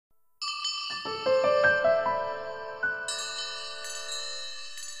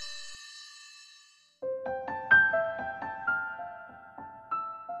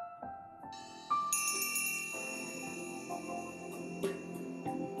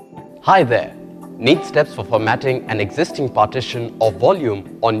Hi there! Need steps for formatting an existing partition or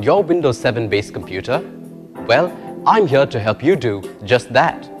volume on your Windows 7 based computer? Well, I'm here to help you do just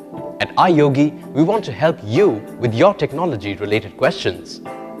that. At iYogi, we want to help you with your technology related questions.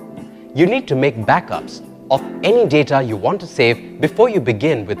 You need to make backups of any data you want to save before you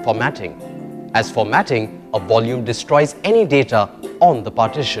begin with formatting. As formatting, a volume destroys any data on the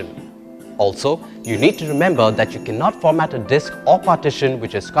partition. Also, you need to remember that you cannot format a disk or partition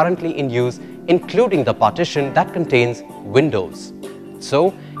which is currently in use, including the partition that contains Windows.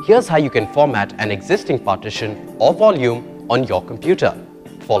 So, here's how you can format an existing partition or volume on your computer.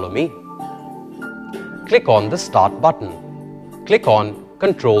 Follow me. Click on the Start button. Click on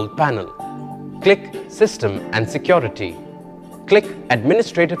Control Panel. Click System and Security. Click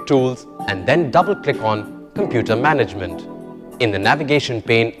Administrative Tools and then double-click on Computer Management. In the navigation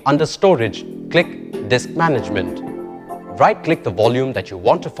pane under Storage, click Disk Management. Right-click the volume that you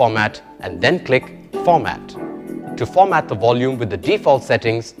want to format and then click Format. To format the volume with the default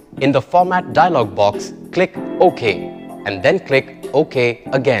settings, in the Format dialog box, click OK and then click OK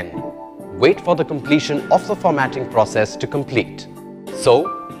again. Wait for the completion of the formatting process to complete.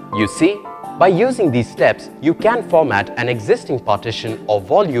 So, you see, by using these steps, you can format an existing partition or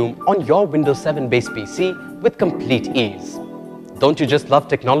volume on your Windows 7 based PC with complete ease. Don't you just love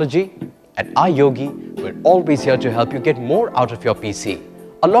technology? At iYogi, we're always here to help you get more out of your PC,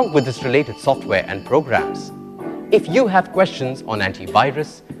 along with its related software and programs. If you have questions on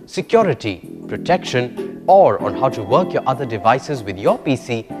antivirus, security, protection, or on how to work your other devices with your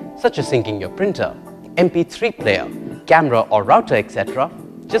PC, such as syncing your printer, MP3 player, camera or router, etc.,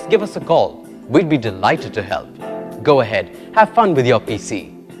 just give us a call. We'd be delighted to help. Go ahead, have fun with your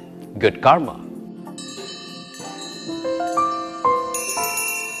PC. Good karma.